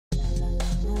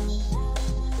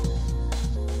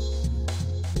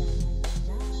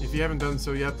you haven't done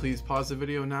so yet, please pause the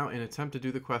video now and attempt to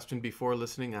do the question before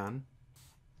listening on.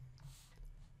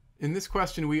 In this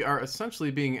question, we are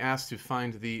essentially being asked to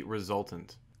find the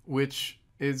resultant, which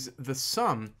is the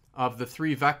sum of the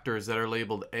three vectors that are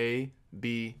labeled A,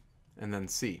 B, and then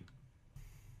C.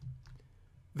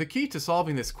 The key to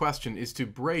solving this question is to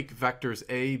break vectors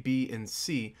A, B, and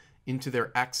C into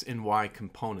their x and y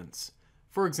components.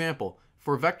 For example,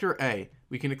 for vector A,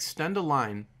 we can extend a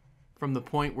line from the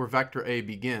point where vector A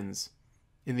begins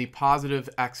in the positive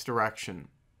x direction.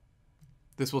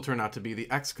 This will turn out to be the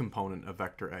x component of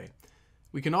vector A.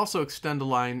 We can also extend a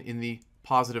line in the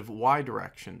positive y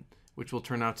direction, which will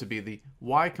turn out to be the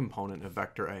y component of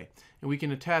vector A. And we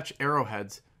can attach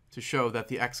arrowheads to show that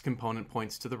the x component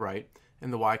points to the right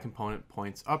and the y component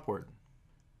points upward.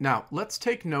 Now, let's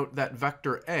take note that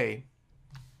vector A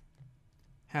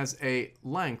has a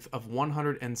length of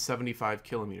 175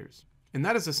 kilometers. And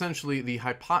that is essentially the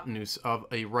hypotenuse of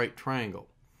a right triangle.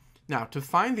 Now, to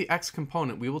find the x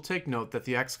component, we will take note that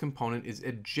the x component is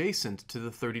adjacent to the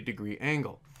 30-degree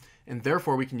angle, and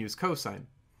therefore we can use cosine.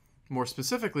 More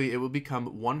specifically, it will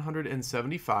become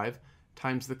 175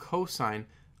 times the cosine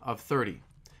of 30.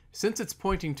 Since it's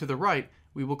pointing to the right,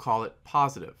 we will call it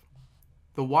positive.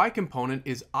 The y component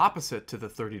is opposite to the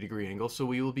 30-degree angle, so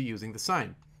we will be using the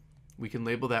sine. We can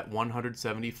label that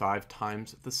 175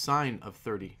 times the sine of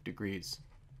 30 degrees.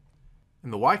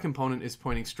 And the y component is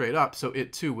pointing straight up, so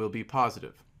it too will be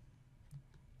positive.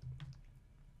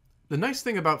 The nice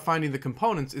thing about finding the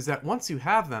components is that once you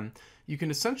have them, you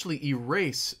can essentially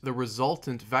erase the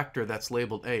resultant vector that's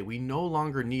labeled A. We no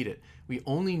longer need it. We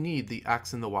only need the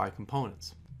x and the y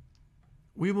components.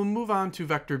 We will move on to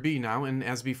vector B now, and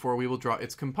as before, we will draw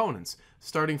its components.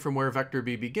 Starting from where vector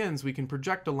B begins, we can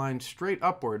project a line straight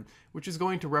upward, which is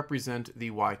going to represent the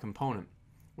y component.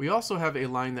 We also have a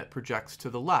line that projects to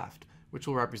the left, which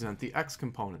will represent the x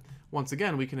component. Once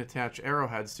again, we can attach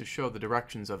arrowheads to show the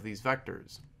directions of these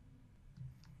vectors.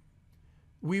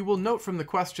 We will note from the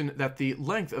question that the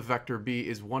length of vector B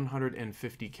is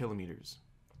 150 kilometers.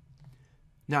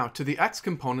 Now, to the x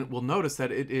component, we'll notice that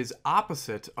it is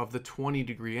opposite of the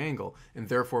 20-degree angle, and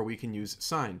therefore we can use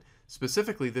sine.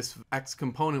 Specifically, this x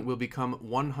component will become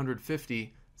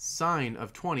 150 sine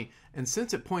of 20, and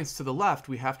since it points to the left,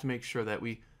 we have to make sure that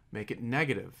we make it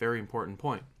negative. Very important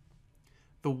point.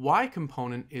 The y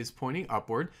component is pointing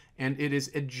upward, and it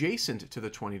is adjacent to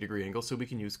the 20-degree angle, so we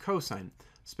can use cosine.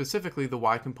 Specifically, the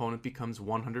y component becomes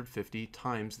 150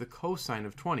 times the cosine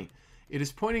of 20. It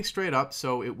is pointing straight up,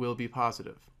 so it will be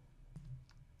positive.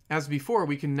 As before,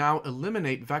 we can now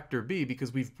eliminate vector B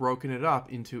because we've broken it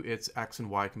up into its x and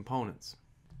y components.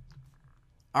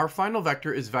 Our final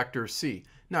vector is vector C.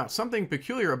 Now, something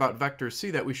peculiar about vector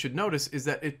C that we should notice is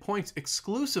that it points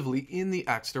exclusively in the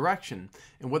x direction.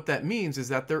 And what that means is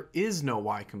that there is no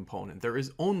y component. There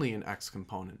is only an x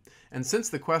component. And since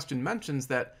the question mentions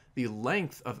that the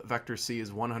length of vector C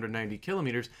is 190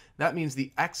 kilometers, that means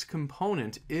the x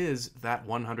component is that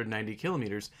 190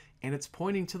 kilometers, and it's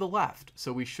pointing to the left.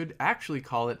 So we should actually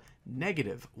call it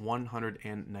negative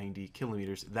 190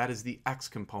 kilometers. That is the x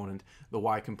component. The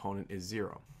y component is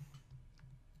 0.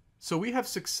 So we have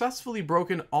successfully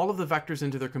broken all of the vectors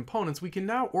into their components. We can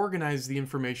now organize the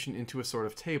information into a sort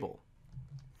of table.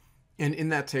 And in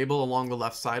that table, along the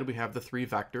left side, we have the three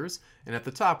vectors, and at the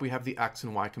top, we have the x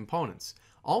and y components.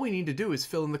 All we need to do is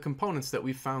fill in the components that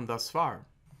we've found thus far.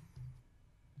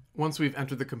 Once we've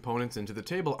entered the components into the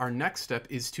table, our next step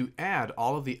is to add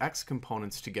all of the x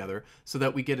components together so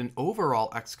that we get an overall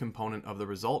x component of the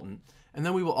resultant, and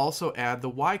then we will also add the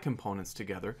y components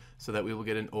together so that we will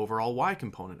get an overall y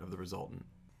component of the resultant.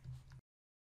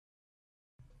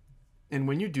 And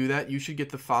when you do that, you should get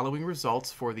the following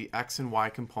results for the x and y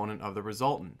component of the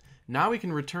resultant. Now we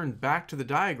can return back to the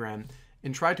diagram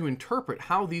and try to interpret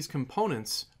how these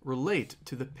components relate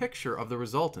to the picture of the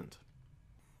resultant.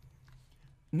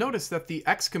 Notice that the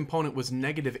x component was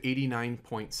negative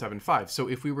 89.75, so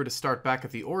if we were to start back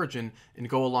at the origin and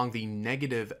go along the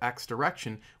negative x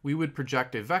direction, we would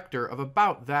project a vector of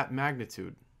about that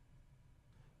magnitude.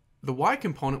 The y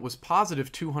component was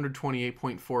positive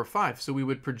 228.45, so we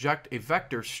would project a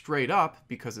vector straight up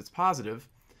because it's positive.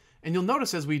 And you'll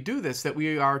notice as we do this that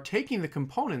we are taking the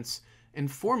components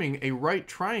and forming a right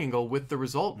triangle with the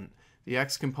resultant, the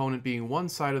x component being one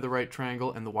side of the right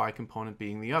triangle and the y component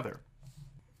being the other.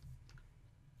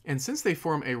 And since they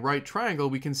form a right triangle,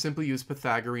 we can simply use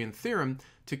Pythagorean theorem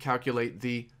to calculate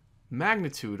the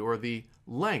magnitude or the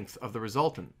length of the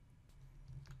resultant.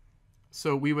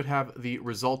 So we would have the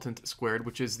resultant squared,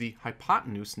 which is the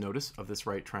hypotenuse, notice, of this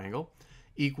right triangle,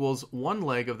 equals one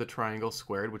leg of the triangle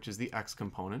squared, which is the x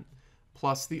component,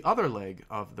 plus the other leg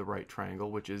of the right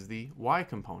triangle, which is the y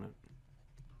component.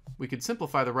 We could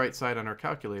simplify the right side on our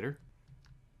calculator,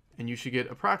 and you should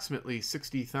get approximately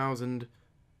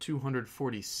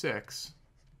 60,246.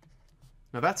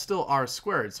 Now that's still r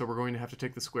squared, so we're going to have to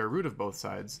take the square root of both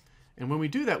sides. And when we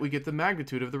do that, we get the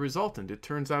magnitude of the resultant. It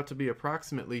turns out to be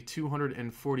approximately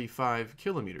 245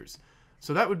 kilometers.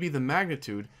 So that would be the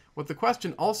magnitude. What the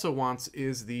question also wants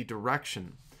is the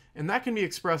direction. And that can be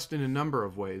expressed in a number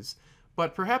of ways.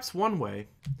 But perhaps one way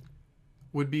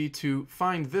would be to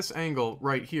find this angle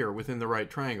right here within the right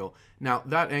triangle. Now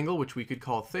that angle, which we could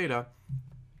call theta,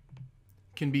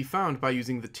 can be found by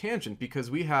using the tangent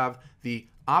because we have the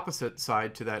opposite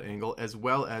side to that angle as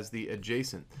well as the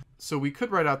adjacent. So we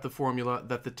could write out the formula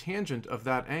that the tangent of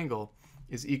that angle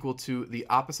is equal to the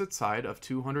opposite side of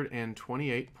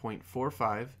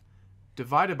 228.45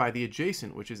 divided by the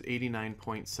adjacent, which is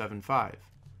 89.75.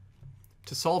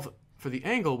 To solve for the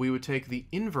angle, we would take the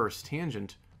inverse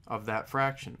tangent of that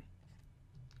fraction,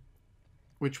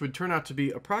 which would turn out to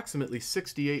be approximately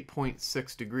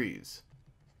 68.6 degrees.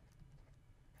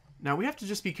 Now we have to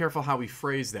just be careful how we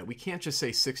phrase that. We can't just say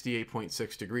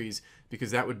 68.6 degrees because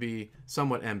that would be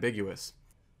somewhat ambiguous.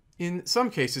 In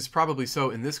some cases, probably so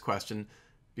in this question,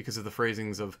 because of the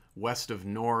phrasings of west of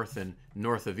north and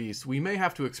north of east, we may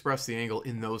have to express the angle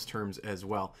in those terms as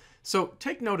well. So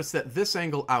take notice that this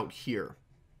angle out here,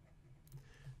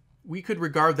 we could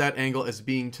regard that angle as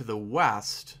being to the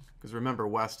west, because remember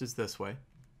west is this way,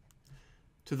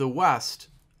 to the west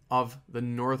of the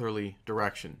northerly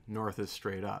direction. North is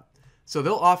straight up. So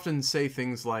they'll often say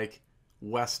things like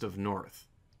west of north.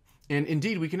 And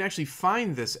indeed, we can actually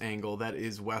find this angle that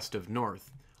is west of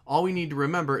north. All we need to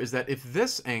remember is that if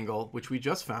this angle, which we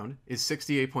just found, is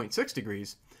 68.6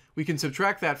 degrees, we can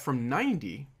subtract that from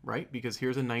 90, right? Because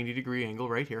here's a 90-degree angle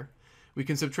right here. We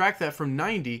can subtract that from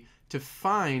 90 to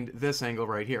find this angle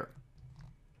right here.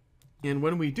 And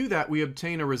when we do that, we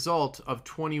obtain a result of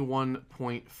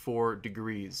 21.4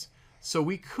 degrees. So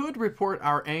we could report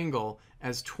our angle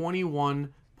as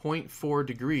 21.4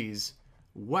 degrees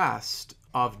west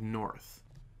of north.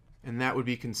 And that would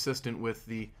be consistent with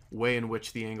the way in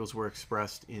which the angles were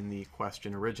expressed in the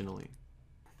question originally.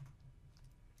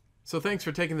 So thanks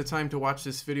for taking the time to watch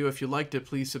this video. If you liked it,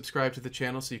 please subscribe to the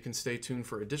channel so you can stay tuned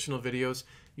for additional videos.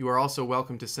 You are also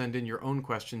welcome to send in your own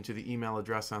question to the email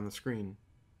address on the screen.